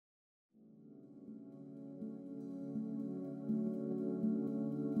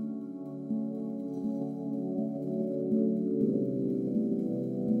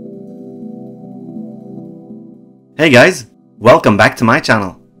Hey guys, welcome back to my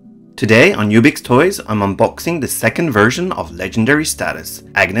channel. Today on Ubix Toys I'm unboxing the second version of Legendary Status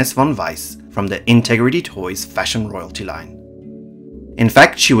Agnes Von Weiss from the Integrity Toys Fashion Royalty line. In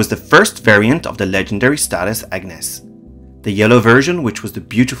fact, she was the first variant of the Legendary Status Agnes, the yellow version which was the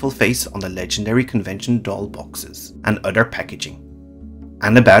beautiful face on the Legendary Convention doll boxes and other packaging.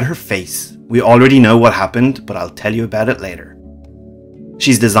 And about her face, we already know what happened, but I'll tell you about it later.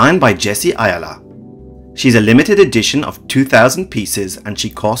 She's designed by Jessy Ayala. She's a limited edition of 2,000 pieces and she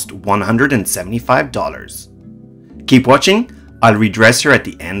cost $175. Keep watching, I'll redress her at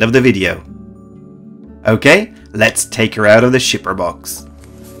the end of the video. Okay, let's take her out of the shipper box.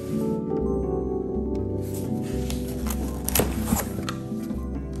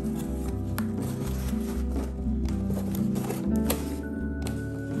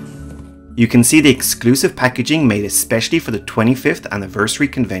 You can see the exclusive packaging made especially for the 25th anniversary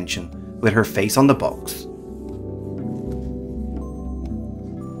convention with her face on the box.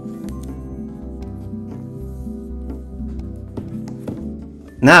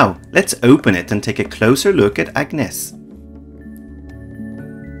 Now, let's open it and take a closer look at Agnes.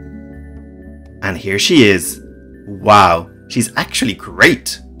 And here she is. Wow, she's actually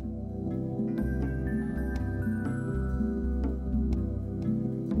great!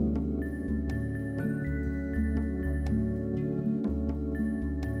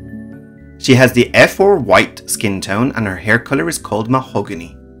 She has the F4 white skin tone and her hair color is called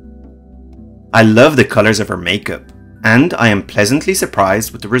Mahogany. I love the colors of her makeup, and I am pleasantly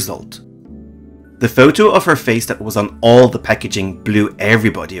surprised with the result. The photo of her face that was on all the packaging blew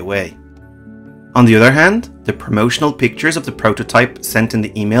everybody away. On the other hand, the promotional pictures of the prototype sent in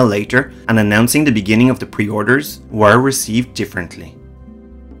the email later and announcing the beginning of the pre-orders were received differently.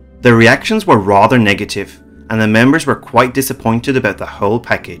 The reactions were rather negative, and the members were quite disappointed about the whole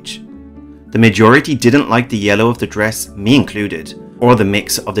package. The majority didn't like the yellow of the dress, me included, or the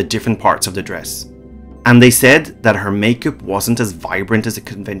mix of the different parts of the dress. And they said that her makeup wasn't as vibrant as the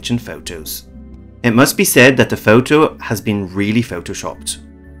convention photos. It must be said that the photo has been really photoshopped.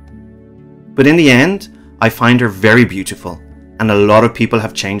 But in the end, I find her very beautiful, and a lot of people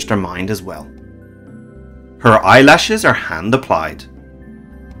have changed their mind as well. Her eyelashes are hand applied.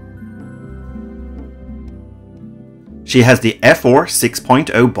 She has the F4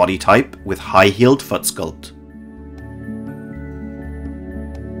 6.0 body type with high-heeled foot sculpt.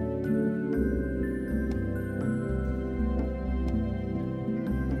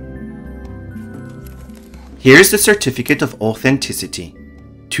 Here's the certificate of authenticity,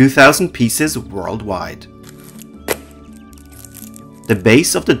 2,000 pieces worldwide. The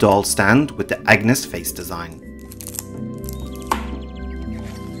base of the doll stand with the Agnes face design.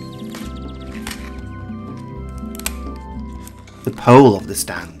 The pole of the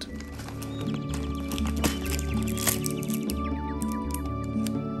stand.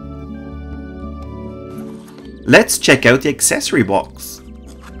 Let's check out the accessory box.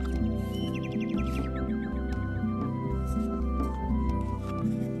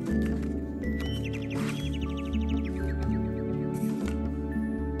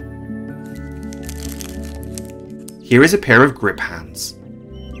 Here is a pair of grip hands.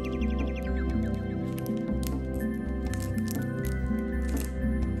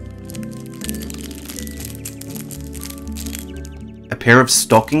 A pair of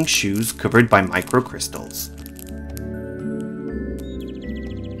stocking shoes covered by microcrystals.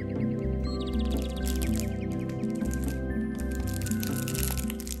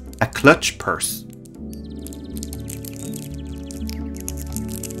 A clutch purse.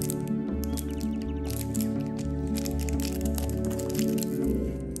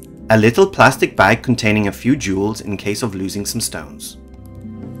 A little plastic bag containing a few jewels in case of losing some stones.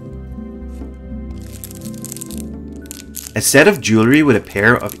 A set of jewelry with a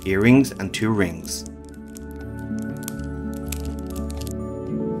pair of earrings and 2 rings.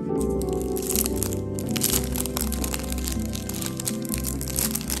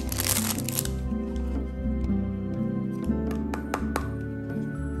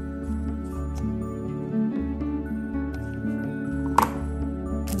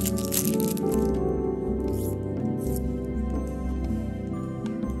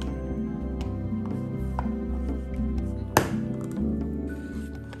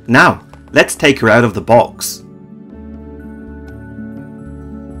 Now, let's take her out of the box.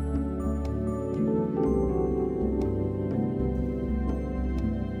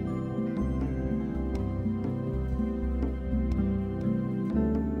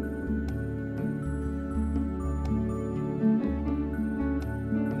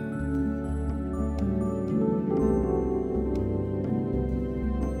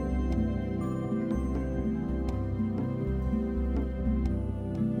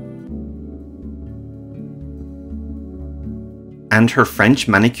 and her French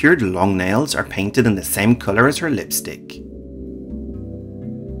manicured long nails are painted in the same colour as her lipstick.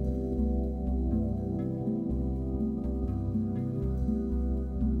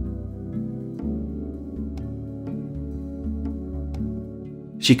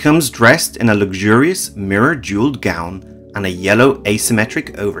 She comes dressed in a luxurious mirror jewelled gown and a yellow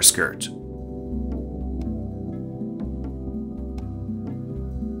asymmetric overskirt.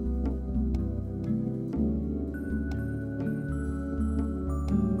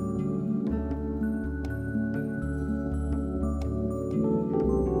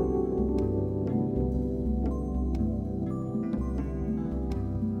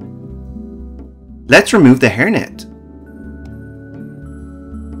 Let's remove the hairnet.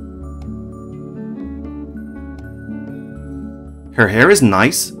 Her hair is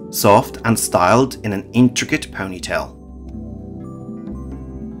nice, soft and styled in an intricate ponytail.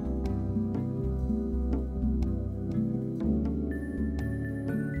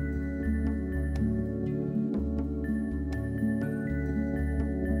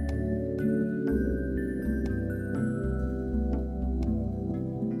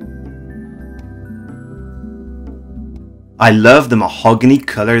 I love the mahogany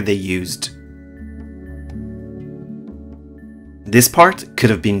colour they used. This part could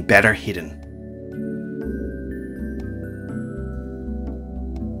have been better hidden.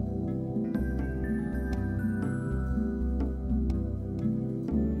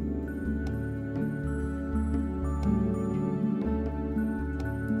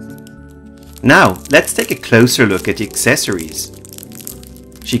 Now, let's take a closer look at the accessories.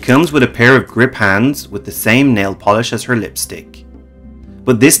 She comes with a pair of grip hands with the same nail polish as her lipstick.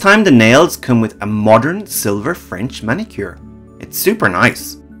 But this time the nails come with a modern silver French manicure. It's super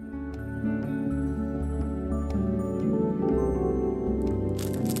nice.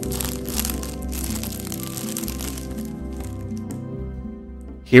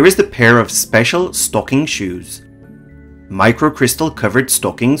 Here is the pair of special stocking shoes. Microcrystal covered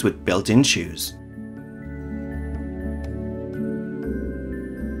stockings with built-in shoes.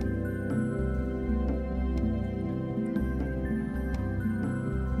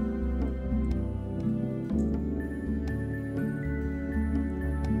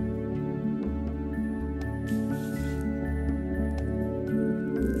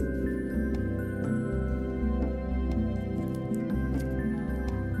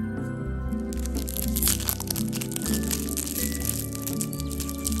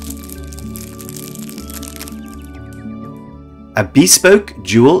 A Bespoke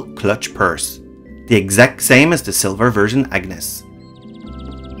jewel clutch purse, the exact same as the silver version Agnes.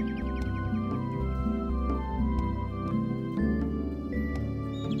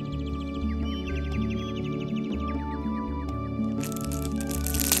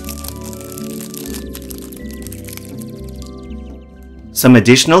 Some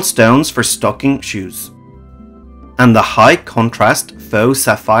additional stones for stocking shoes. And the high contrast faux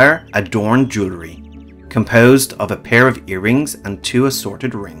sapphire adorned jewellery, composed of a pair of earrings and 2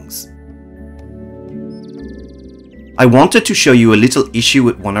 assorted rings. I wanted to show you a little issue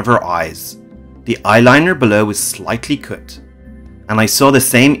with one of her eyes. The eyeliner below is slightly cut, and I saw the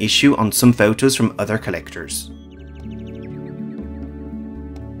same issue on some photos from other collectors.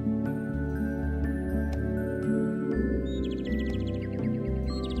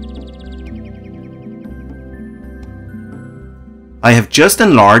 I have just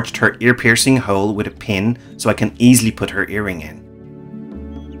enlarged her ear piercing hole with a pin so I can easily put her earring in.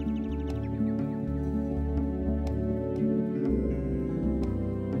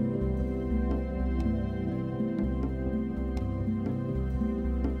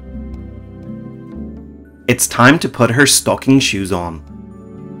 It's time to put her stocking shoes on.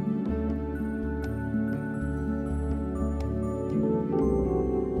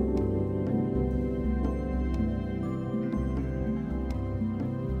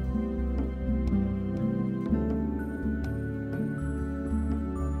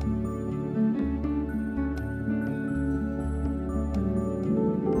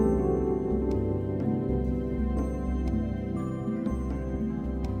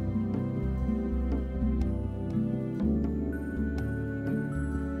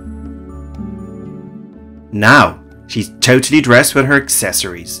 Now, she's totally dressed with her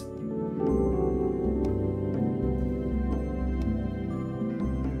accessories.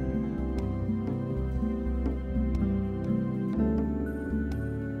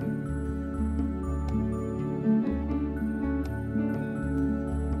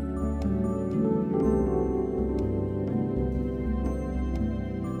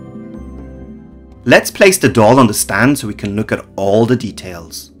 Let's place the doll on the stand so we can look at all the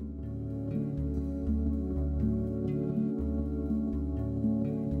details.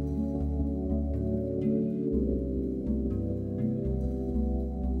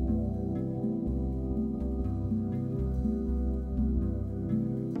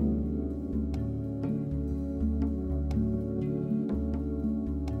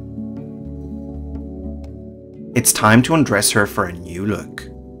 it's time to undress her for a new look.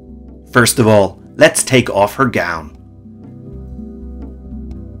 First of all, let's take off her gown.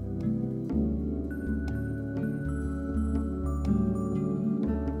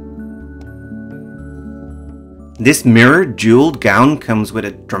 This mirrored jeweled gown comes with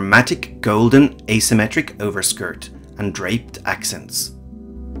a dramatic golden asymmetric overskirt and draped accents.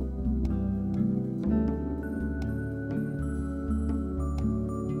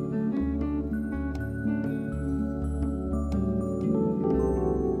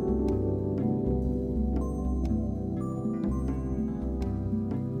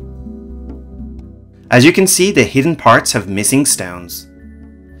 As you can see, the hidden parts have missing stones.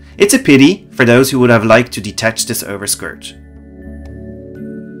 It's a pity for those who would have liked to detach this overskirt.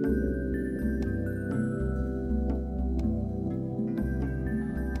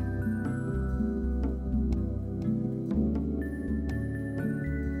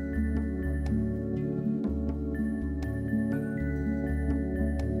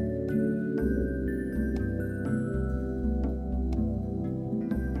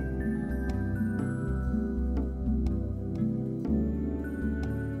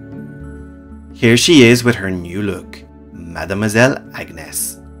 Here she is with her new look, Mademoiselle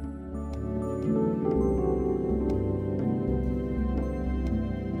Agnes.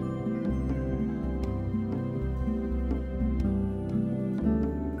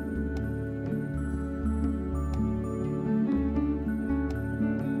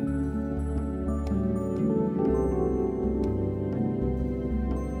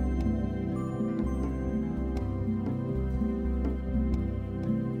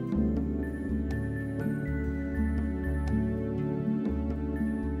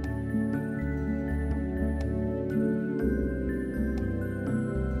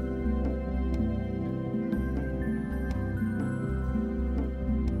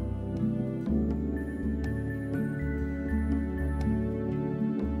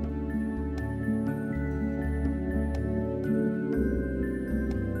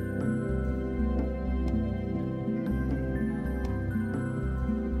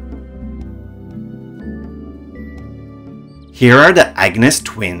 Here are the Agnes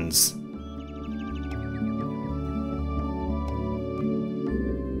twins.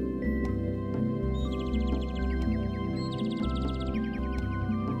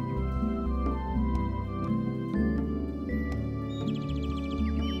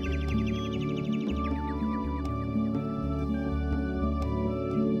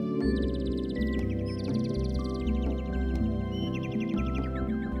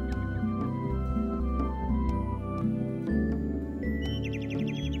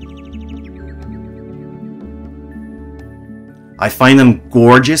 I find them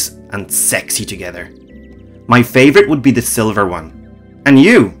gorgeous and sexy together. My favourite would be the silver one. And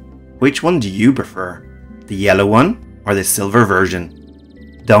you? Which one do you prefer? The yellow one or the silver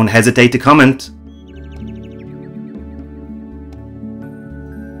version? Don't hesitate to comment.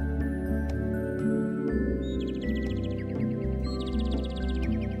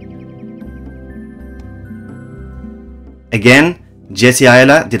 Again, Jessy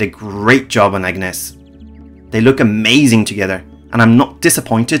Ayala did a great job on Agnes. They look amazing together, and I'm not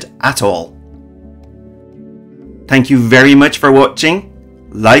disappointed at all. Thank you very much for watching.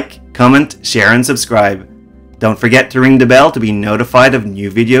 Like, comment, share and subscribe. Don't forget to ring the bell to be notified of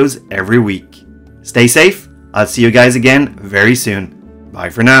new videos every week. Stay safe. I'll see you guys again very soon. Bye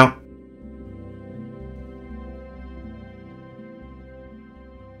for now.